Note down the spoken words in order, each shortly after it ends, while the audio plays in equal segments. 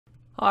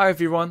Hi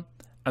everyone,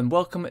 and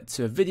welcome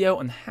to a video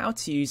on how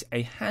to use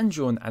a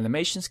hand-drawn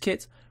animations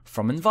kit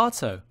from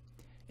Envato.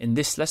 In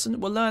this lesson,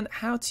 we'll learn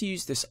how to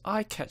use this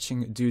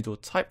eye-catching Doodle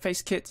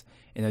Typeface Kit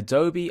in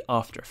Adobe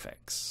After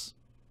Effects.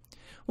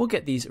 We'll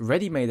get these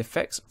ready-made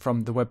effects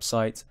from the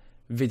website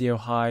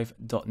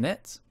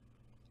videohive.net.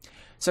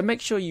 So make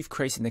sure you've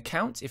created an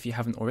account if you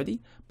haven't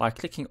already by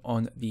clicking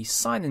on the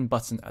sign in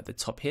button at the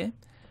top here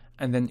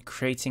and then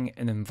creating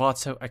an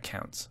Envato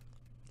account,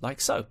 like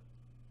so.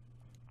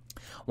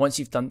 Once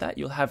you've done that,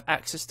 you'll have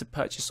access to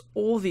purchase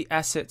all the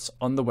assets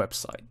on the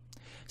website.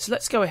 So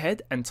let's go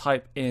ahead and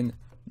type in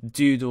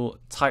Doodle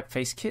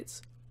Typeface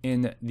Kit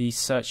in the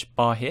search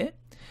bar here.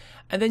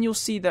 And then you'll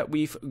see that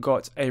we've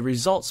got a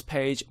results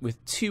page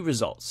with two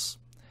results.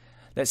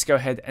 Let's go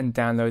ahead and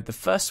download the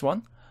first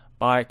one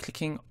by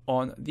clicking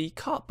on the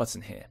cart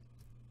button here.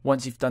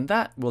 Once you've done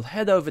that, we'll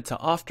head over to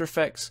After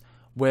Effects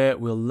where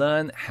we'll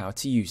learn how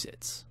to use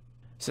it.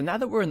 So now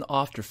that we're in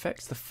After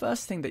Effects, the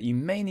first thing that you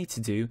may need to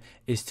do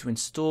is to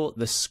install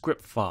the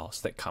script files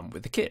that come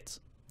with the kit.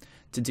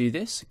 To do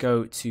this,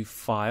 go to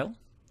File,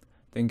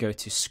 then go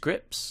to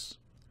Scripts,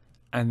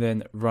 and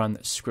then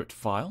Run Script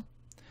File.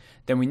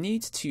 Then we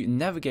need to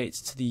navigate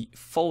to the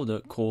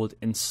folder called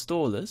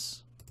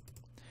Installers,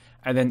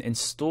 and then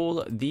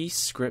install these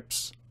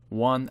scripts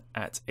one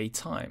at a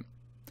time.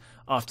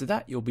 After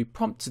that, you'll be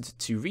prompted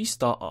to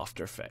restart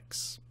After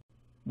Effects.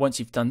 Once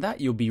you've done that,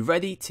 you'll be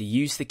ready to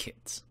use the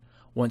kit.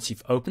 Once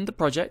you've opened the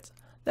project,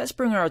 let's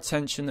bring our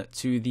attention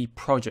to the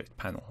project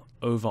panel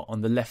over on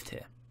the left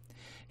here.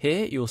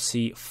 Here you'll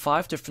see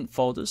 5 different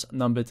folders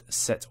numbered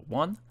set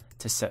 1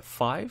 to set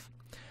 5,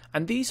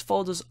 and these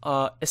folders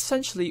are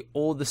essentially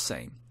all the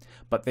same,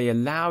 but they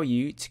allow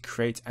you to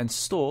create and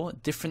store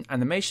different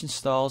animation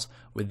styles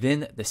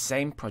within the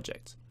same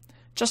project,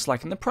 just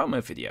like in the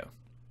promo video.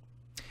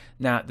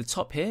 Now at the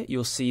top here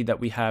you'll see that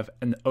we have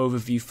an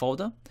overview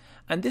folder,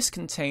 and this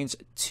contains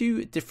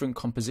 2 different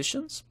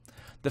compositions.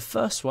 The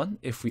first one,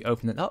 if we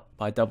open it up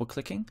by double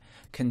clicking,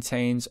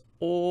 contains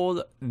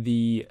all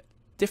the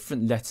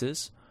different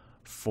letters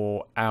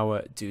for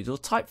our Doodle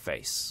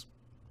typeface.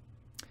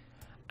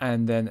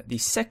 And then the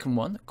second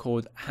one,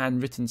 called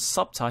Handwritten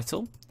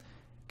Subtitle,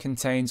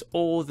 contains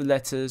all the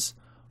letters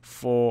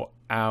for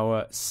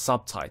our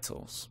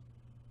subtitles.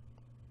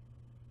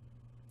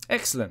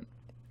 Excellent.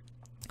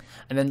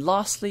 And then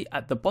lastly,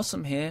 at the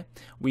bottom here,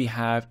 we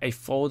have a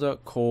folder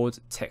called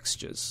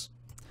Textures.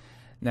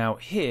 Now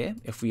here,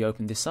 if we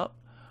open this up,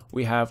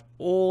 we have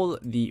all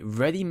the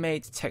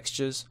ready-made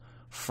textures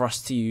for us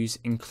to use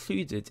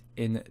included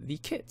in the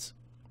kit.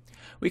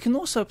 We can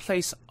also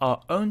place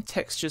our own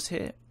textures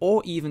here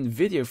or even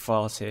video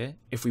files here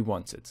if we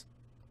wanted.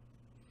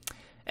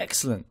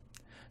 Excellent.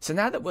 So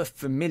now that we're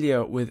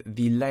familiar with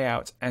the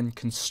layout and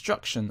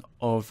construction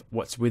of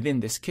what's within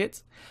this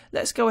kit,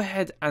 let's go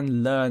ahead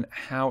and learn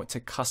how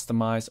to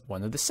customize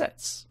one of the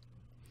sets.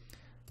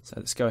 So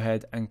let's go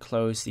ahead and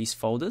close these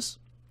folders.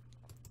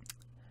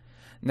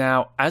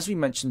 Now, as we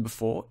mentioned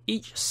before,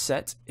 each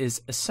set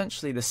is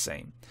essentially the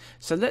same.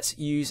 So let's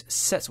use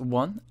set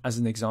 1 as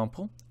an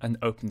example and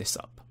open this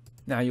up.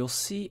 Now you'll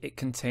see it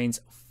contains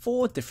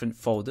 4 different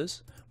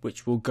folders,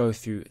 which we'll go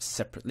through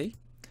separately.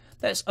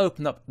 Let's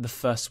open up the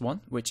first one,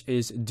 which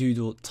is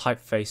Doodle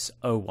Typeface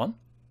 01.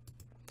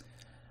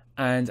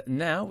 And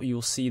now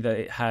you'll see that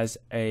it has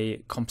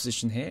a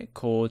composition here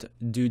called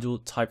Doodle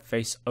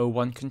Typeface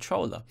 01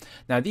 Controller.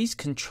 Now these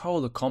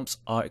controller comps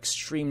are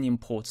extremely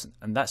important,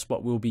 and that's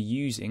what we'll be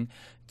using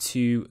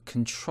to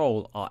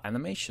control our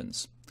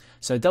animations.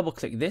 So double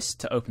click this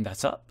to open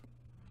that up.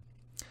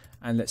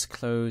 And let's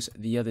close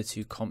the other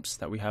 2 comps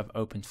that we have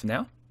open for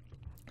now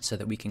so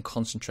that we can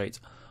concentrate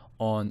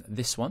on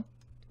this one.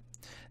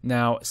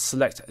 Now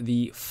select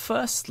the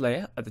first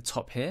layer at the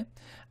top here,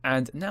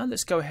 and now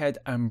let's go ahead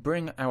and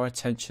bring our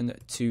attention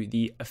to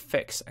the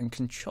Effects and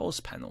Controls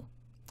panel.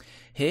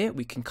 Here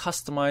we can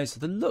customize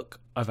the look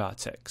of our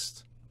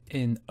text.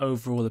 In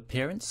overall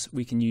appearance,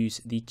 we can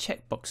use the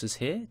checkboxes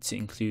here to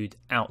include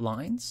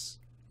outlines,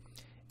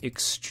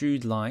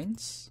 extrude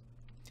lines,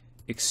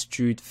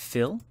 extrude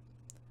fill,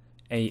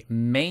 a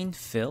main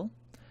fill,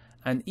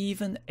 and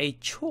even a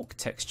chalk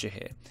texture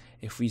here.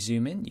 If we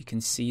zoom in, you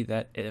can see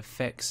that it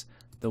affects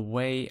the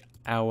way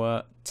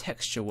our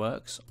texture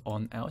works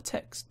on our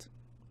text.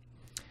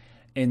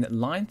 In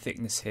line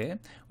thickness here,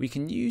 we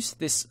can use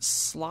this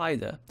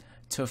slider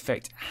to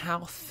affect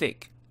how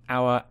thick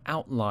our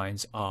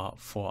outlines are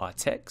for our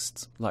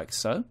text, like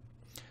so.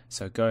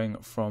 So going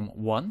from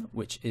 1,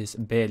 which is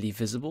barely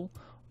visible,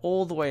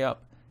 all the way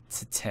up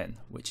to 10,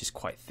 which is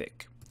quite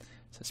thick.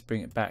 So let's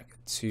bring it back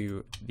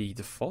to the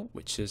default,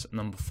 which is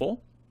number 4.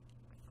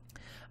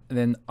 And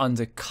then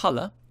under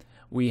color,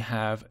 we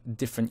have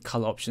different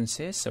color options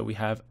here. So we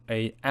have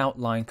a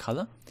outline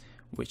color,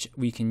 which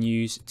we can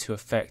use to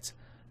affect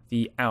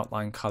the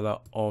outline color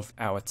of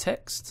our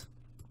text,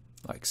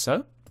 like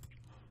so.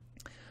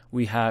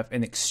 We have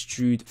an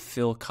extrude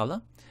fill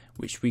color,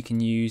 which we can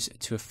use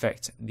to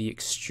affect the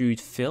extrude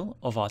fill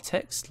of our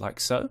text, like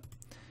so.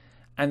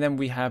 And then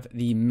we have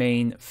the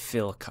main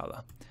fill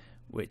color,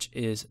 which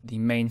is the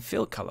main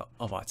fill color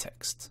of our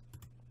text.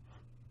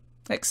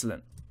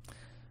 Excellent.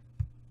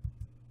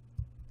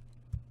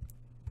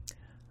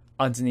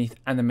 Underneath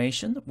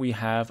animation, we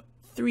have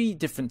 3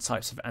 different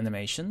types of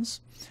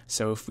animations.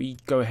 So if we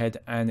go ahead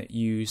and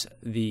use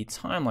the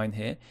timeline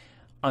here,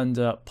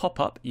 under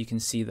pop-up, you can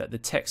see that the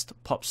text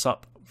pops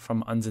up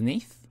from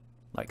underneath,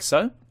 like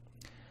so.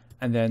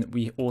 And then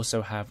we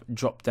also have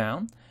drop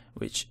down,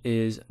 which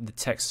is the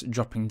text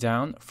dropping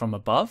down from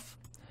above.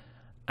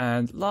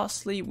 And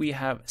lastly, we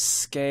have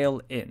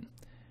scale in,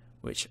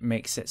 which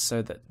makes it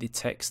so that the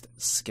text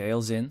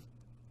scales in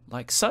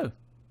like so.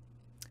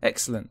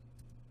 Excellent.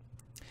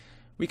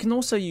 We can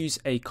also use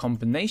a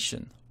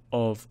combination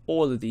of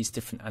all of these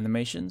different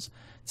animations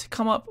to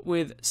come up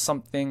with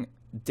something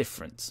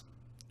different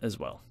as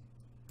well.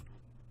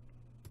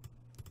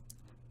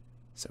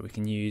 So we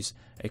can use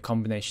a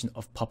combination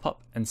of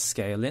pop-up and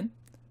scale in,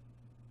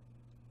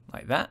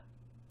 like that.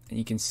 And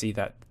you can see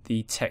that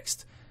the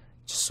text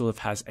just sort of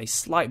has a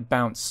slight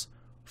bounce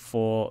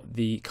for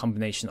the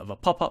combination of a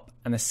pop-up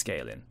and a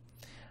scale in.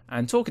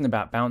 And talking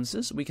about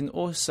bounces, we can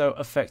also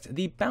affect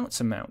the bounce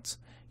amount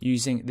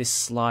using this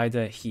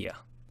slider here.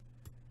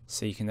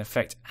 So you can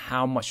affect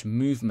how much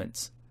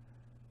movement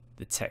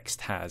the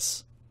text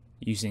has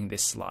using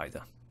this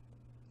slider,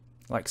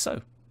 like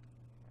so.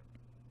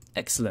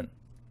 Excellent.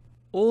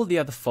 All the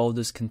other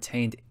folders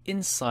contained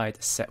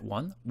inside set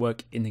 1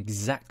 work in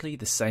exactly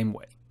the same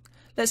way.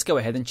 Let's go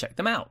ahead and check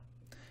them out.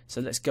 So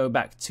let's go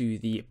back to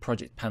the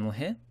project panel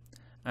here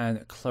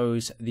and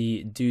close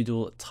the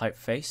Doodle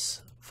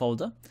Typeface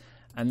folder,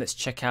 and let's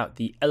check out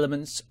the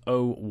Elements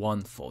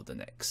 01 folder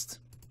next.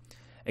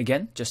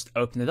 Again, just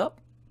open it up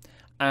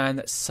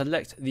and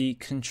select the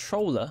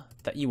controller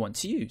that you want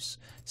to use.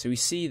 So we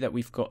see that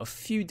we've got a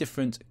few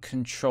different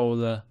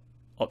controller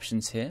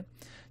options here.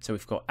 So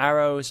we've got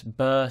arrows,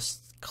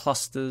 bursts,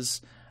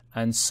 clusters,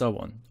 and so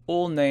on,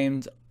 all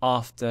named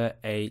after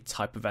a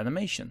type of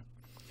animation.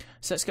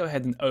 So let's go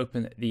ahead and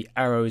open the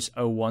Arrows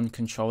 01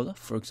 controller,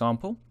 for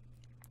example.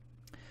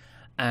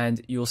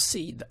 And you'll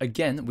see that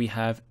again, we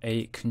have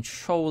a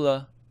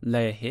controller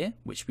layer here,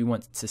 which we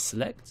want to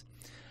select.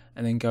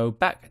 And then go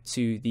back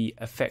to the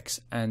Effects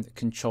and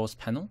Controls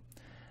panel.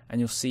 And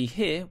you'll see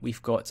here,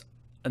 we've got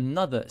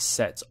another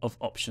set of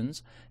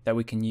options that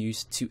we can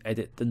use to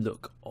edit the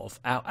look of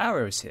our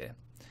arrows here.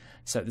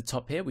 So at the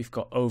top here, we've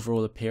got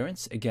Overall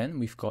Appearance. Again,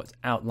 we've got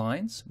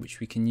Outlines, which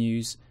we can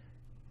use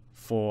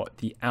for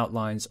the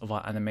outlines of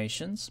our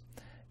animations.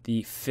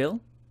 The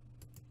Fill,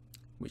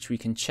 which we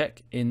can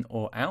check in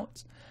or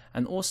out.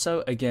 And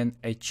also, again,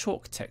 a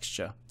Chalk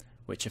Texture,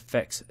 which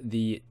affects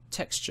the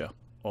texture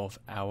of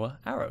our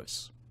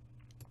arrows.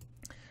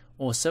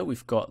 Also,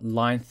 we've got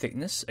Line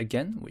Thickness,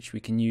 again, which we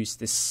can use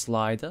this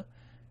slider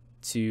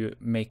to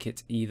make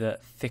it either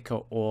thicker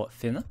or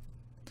thinner.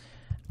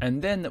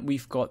 And then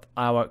we've got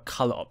our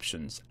color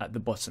options at the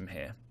bottom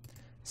here.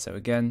 So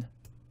again,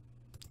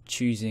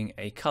 choosing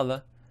a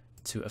color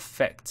to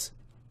affect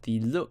the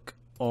look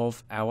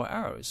of our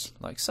arrows,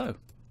 like so.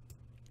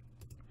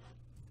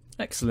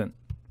 Excellent.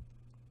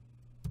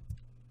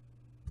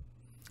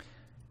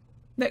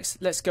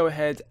 Next, let's go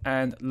ahead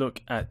and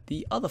look at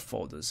the other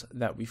folders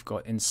that we've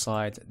got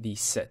inside the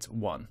set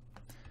 1.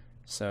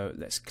 So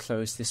let's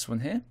close this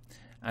one here.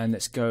 And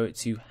let's go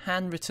to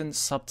Handwritten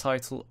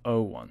Subtitle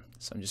 01.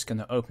 So I'm just going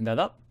to open that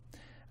up.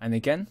 And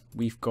again,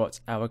 we've got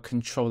our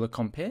controller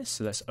comp here.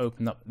 So let's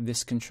open up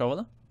this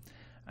controller.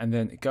 And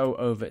then go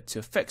over to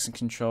Effects and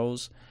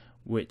Controls,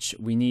 which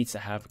we need to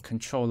have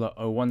Controller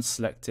 01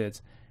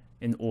 selected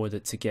in order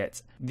to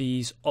get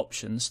these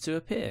options to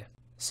appear.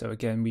 So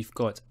again, we've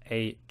got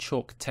a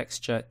Chalk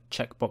Texture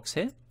checkbox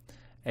here,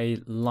 a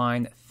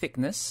Line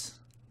Thickness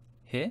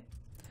here,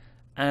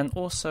 and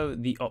also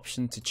the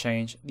option to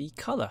change the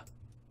color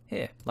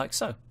here, like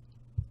so.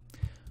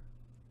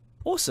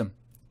 Awesome.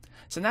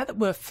 So now that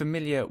we're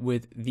familiar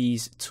with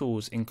these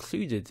tools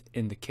included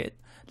in the kit,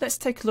 let's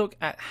take a look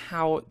at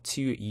how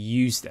to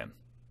use them.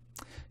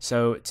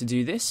 So to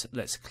do this,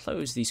 let's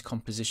close these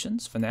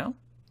compositions for now.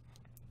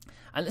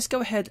 And let's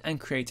go ahead and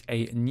create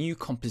a new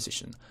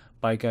composition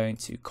by going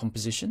to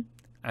Composition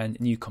and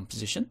New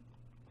Composition.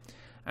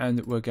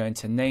 And we're going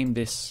to name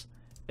this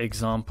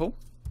Example.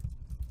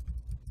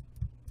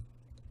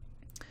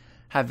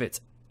 Have it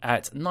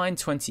at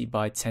 920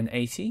 by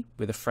 1080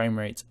 with a frame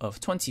rate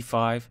of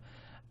 25.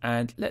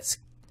 And let's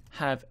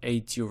have a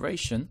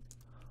duration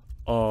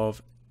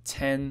of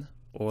 10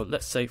 or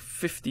let's say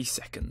 50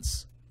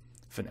 seconds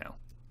for now.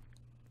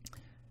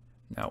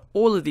 Now,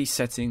 all of these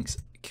settings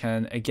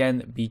can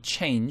again be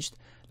changed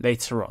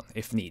later on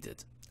if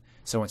needed.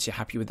 So once you're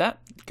happy with that,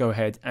 go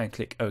ahead and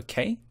click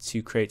OK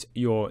to create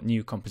your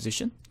new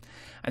composition.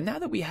 And now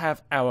that we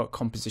have our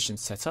composition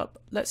set up,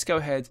 let's go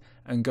ahead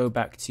and go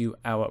back to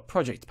our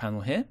project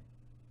panel here.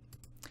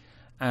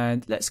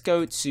 And let's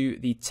go to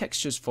the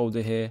textures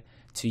folder here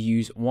to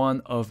use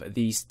one of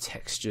these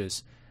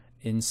textures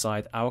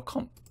inside our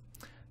comp.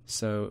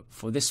 So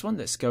for this one,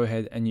 let's go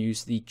ahead and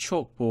use the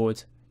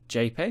chalkboard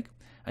JPEG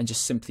and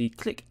just simply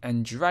click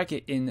and drag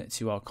it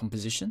into our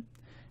composition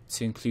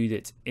to include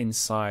it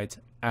inside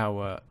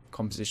our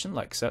composition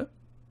like so.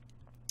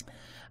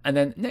 And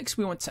then next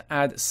we want to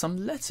add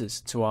some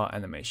letters to our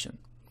animation.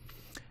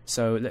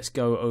 So let's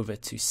go over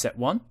to set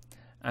 1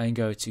 and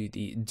go to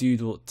the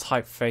Doodle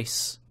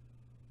Typeface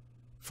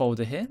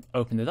folder here,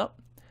 open it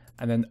up,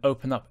 and then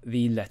open up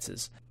the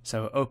letters.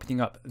 So opening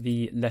up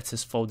the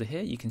letters folder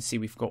here, you can see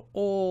we've got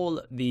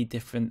all the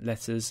different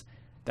letters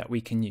that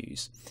we can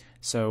use.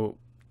 So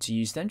to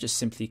use them, just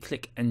simply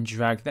click and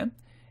drag them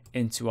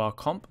into our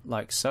comp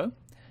like so,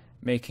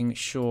 making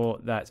sure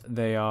that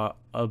they are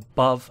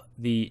above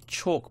the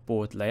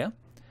chalkboard layer.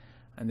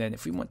 And then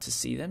if we want to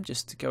see them,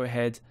 just go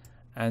ahead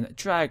and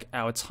drag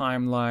our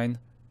timeline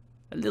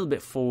a little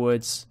bit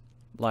forwards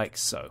like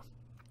so.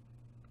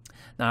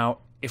 Now,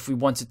 if we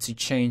wanted to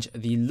change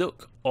the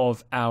look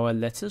of our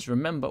letters,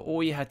 remember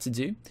all you had to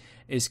do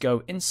is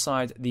go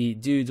inside the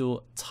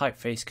Doodle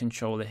Typeface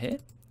controller here,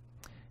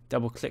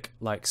 double click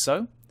like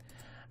so,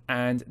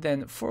 and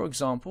then for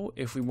example,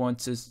 if we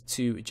wanted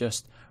to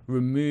just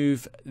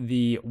remove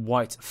the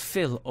white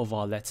fill of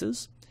our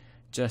letters,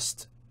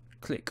 just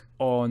click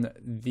on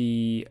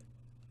the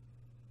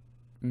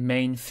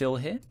main fill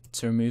here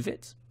to remove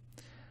it.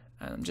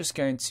 And I'm just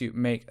going to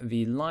make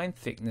the line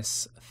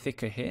thickness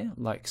thicker here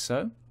like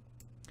so.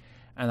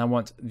 And I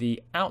want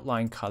the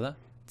outline color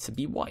to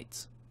be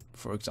white,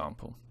 for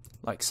example,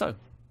 like so.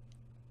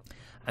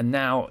 And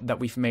now that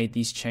we've made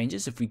these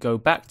changes, if we go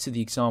back to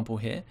the example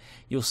here,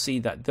 you'll see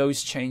that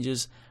those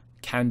changes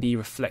can be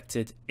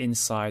reflected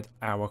inside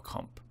our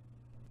comp.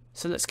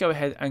 So let's go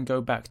ahead and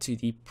go back to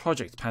the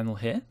project panel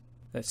here.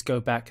 Let's go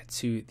back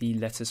to the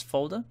letters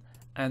folder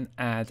and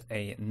add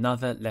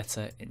another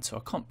letter into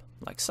our comp,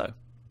 like so.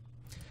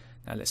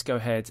 Now let's go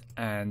ahead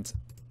and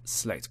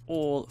select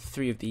all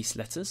 3 of these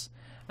letters,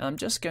 and I'm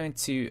just going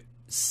to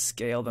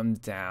scale them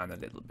down a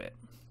little bit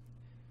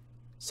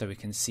so we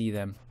can see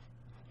them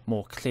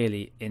more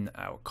clearly in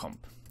our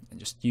comp, and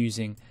just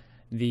using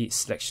the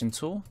selection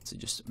tool to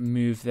just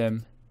move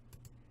them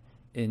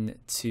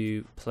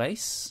into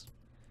place.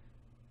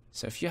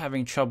 So if you're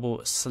having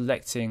trouble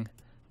selecting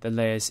the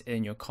layers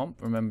in your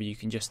comp, remember you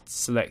can just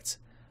select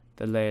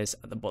the layers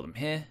at the bottom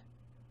here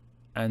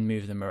and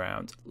move them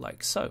around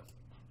like so.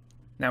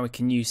 Now we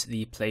can use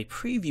the play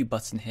preview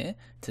button here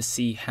to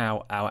see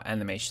how our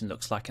animation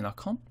looks like in our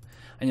comp,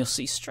 and you'll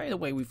see straight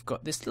away we've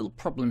got this little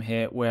problem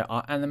here where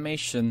our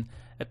animation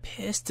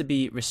appears to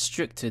be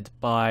restricted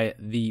by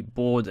the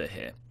border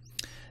here.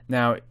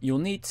 Now you'll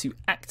need to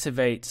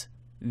activate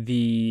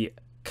the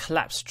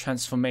collapse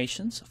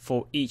transformations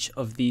for each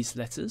of these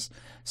letters.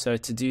 So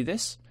to do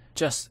this,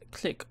 just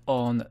click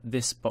on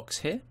this box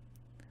here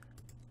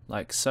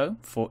like so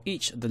for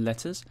each of the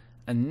letters,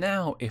 and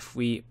now if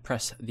we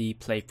press the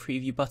play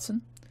preview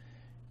button,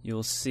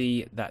 you'll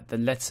see that the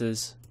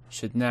letters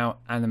should now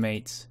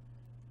animate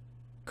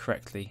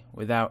correctly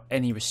without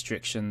any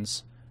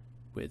restrictions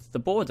with the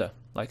border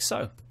like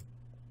so.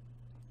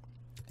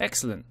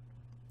 Excellent.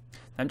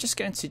 I'm just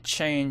going to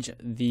change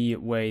the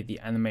way the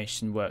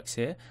animation works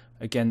here,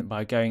 again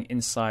by going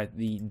inside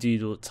the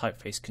Doodle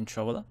Typeface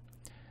controller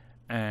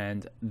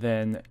and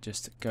then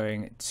just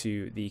going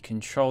to the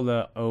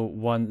controller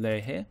 01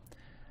 layer here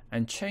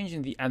and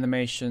changing the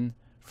animation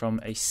from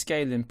a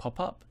scale-in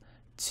pop-up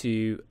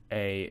to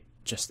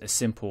just a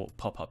simple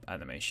pop-up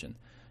animation,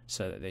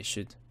 so that they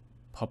should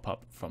pop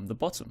up from the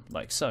bottom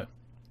like so.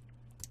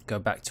 Go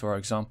back to our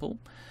example,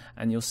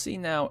 and you'll see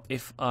now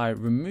if I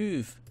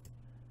remove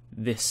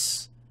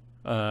this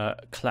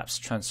collapse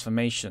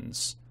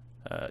transformations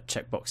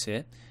checkbox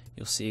here,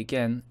 you'll see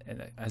again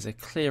as a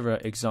clearer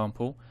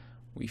example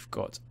we've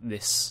got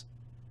this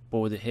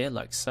border here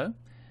like so,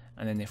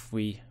 and then if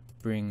we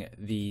bring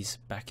these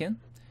back in,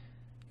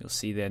 you'll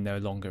see they're no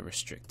longer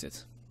restricted.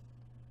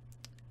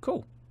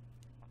 Cool.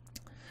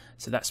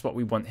 So that's what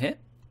we want here.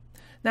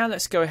 Now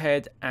let's go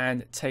ahead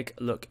and take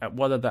a look at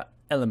what are the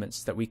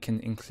elements that we can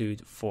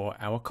include for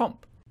our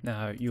comp.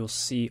 Now you'll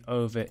see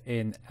over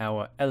in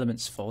our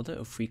elements folder,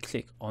 if we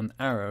click on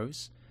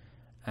arrows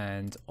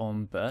and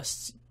on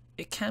bursts,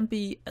 it can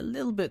be a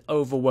little bit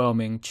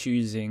overwhelming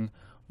choosing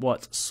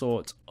what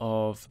sort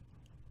of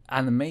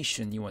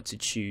animation you want to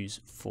choose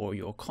for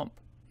your comp.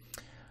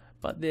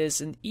 But there's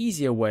an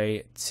easier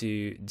way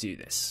to do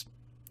this.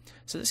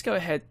 So let's go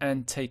ahead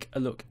and take a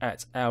look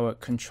at our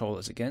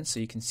controllers again. So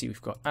you can see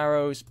we've got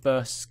arrows,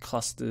 bursts,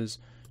 clusters,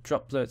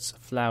 droplets,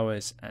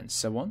 flowers, and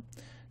so on.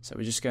 So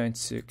we're just going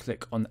to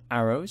click on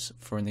arrows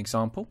for an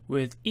example.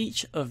 With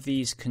each of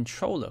these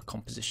controller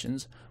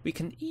compositions, we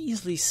can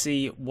easily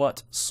see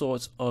what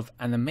sort of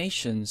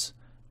animations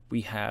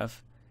we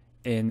have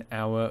in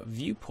our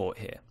viewport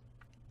here.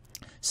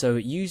 So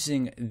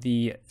using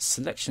the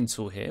selection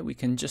tool here, we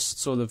can just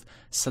sort of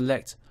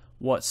select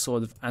what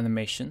sort of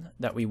animation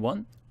that we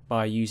want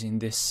by using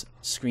this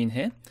screen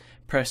here.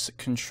 Press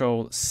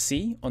Ctrl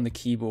C on the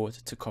keyboard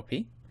to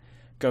copy.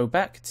 Go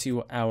back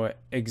to our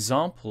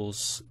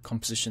examples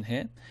composition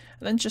here,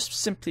 and then just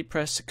simply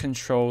press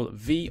Ctrl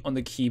V on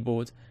the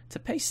keyboard to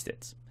paste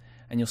it.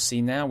 And you'll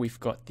see now we've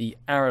got the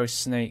arrow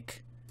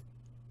snake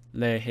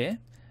layer here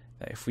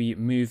that if we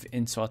move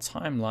into our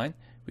timeline,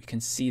 we can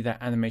see that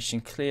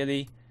animation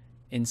clearly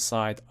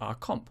inside our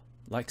comp,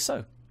 like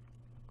so.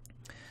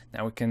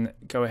 Now we can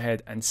go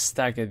ahead and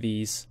stagger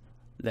these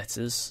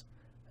letters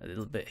a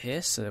little bit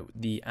here so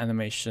the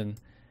animation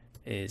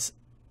is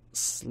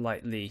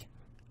slightly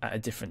at a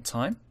different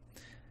time.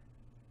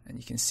 And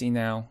you can see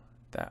now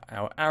that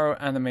our arrow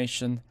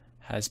animation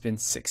has been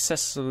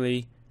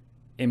successfully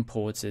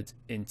imported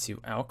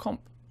into our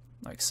comp,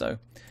 like so.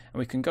 And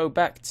we can go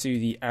back to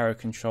the arrow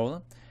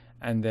controller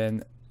and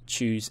then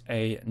choose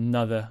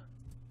another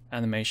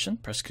animation.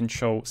 Press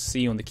Ctrl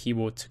C on the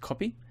keyboard to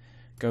copy.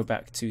 Go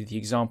back to the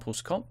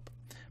examples comp.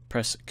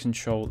 Press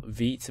Ctrl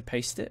V to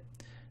paste it.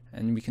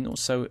 And we can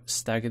also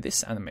stagger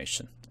this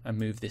animation and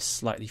move this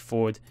slightly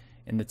forward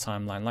in the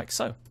timeline like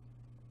so.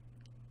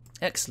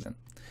 Excellent.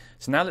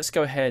 So now let's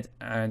go ahead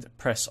and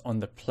press on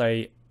the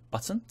play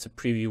button to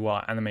preview what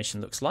our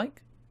animation looks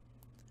like.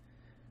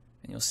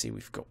 And you'll see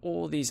we've got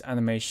all these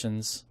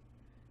animations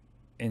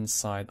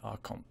inside our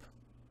comp.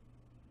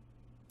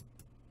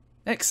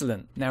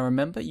 Excellent. Now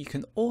remember, you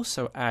can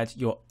also add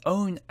your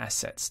own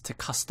assets to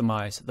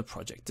customize the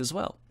project as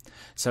well.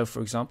 So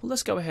for example,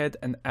 let's go ahead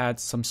and add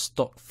some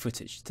stock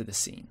footage to the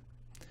scene.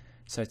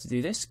 So to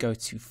do this, go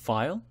to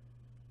File,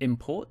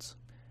 Import,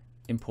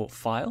 Import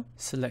File,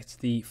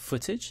 select the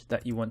footage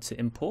that you want to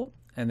import,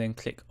 and then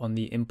click on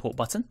the Import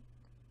button.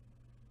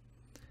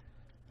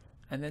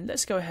 And then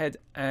let's go ahead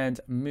and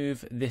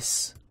move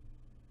this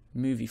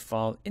movie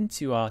file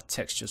into our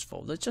textures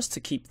folder just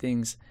to keep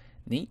things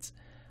neat.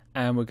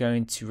 And we're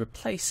going to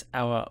replace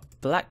our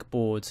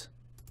blackboard,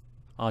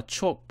 our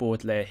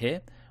chalkboard layer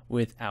here,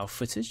 with our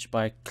footage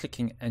by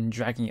clicking and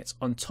dragging it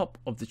on top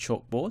of the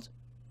chalkboard.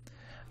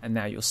 And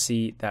now you'll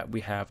see that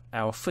we have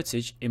our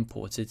footage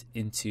imported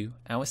into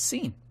our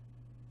scene.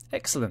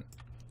 Excellent.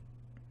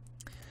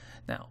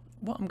 Now,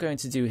 what I'm going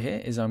to do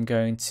here is I'm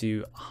going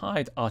to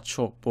hide our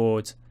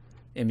chalkboard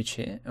image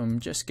here. And I'm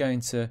just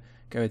going to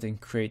go ahead and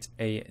create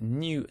a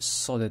new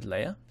solid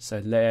layer. So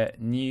layer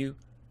new,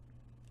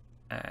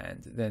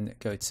 and then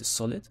go to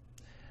solid.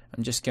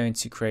 I'm just going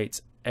to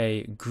create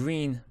a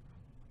green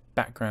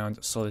background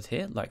solid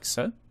here, like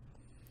so.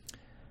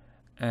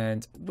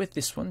 And with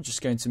this one,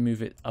 just going to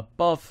move it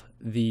above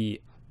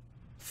the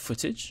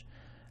footage.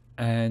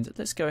 And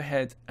let's go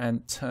ahead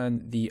and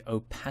turn the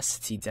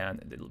opacity down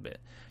a little bit,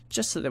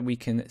 just so that we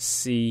can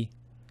see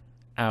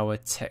our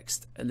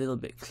text a little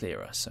bit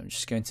clearer. So I'm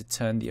just going to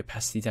turn the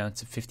opacity down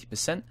to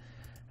 50%.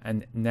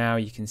 And now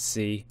you can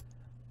see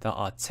that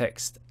our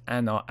text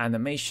and our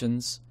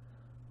animations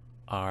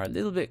are a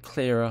little bit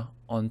clearer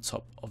on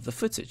top of the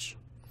footage.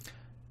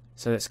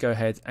 So let's go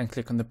ahead and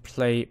click on the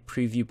play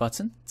preview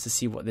button to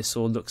see what this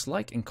all looks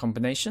like in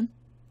combination.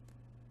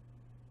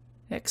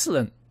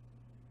 Excellent.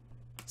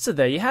 So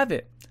there you have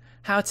it.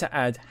 How to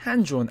add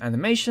hand-drawn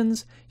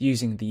animations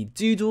using the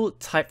Doodle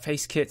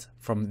Typeface Kit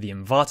from the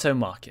Envato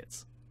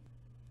market.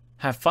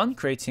 Have fun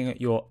creating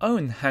your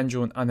own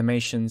hand-drawn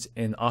animations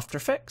in After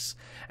Effects,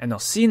 and I'll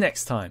see you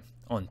next time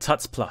on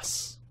Tuts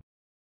Plus.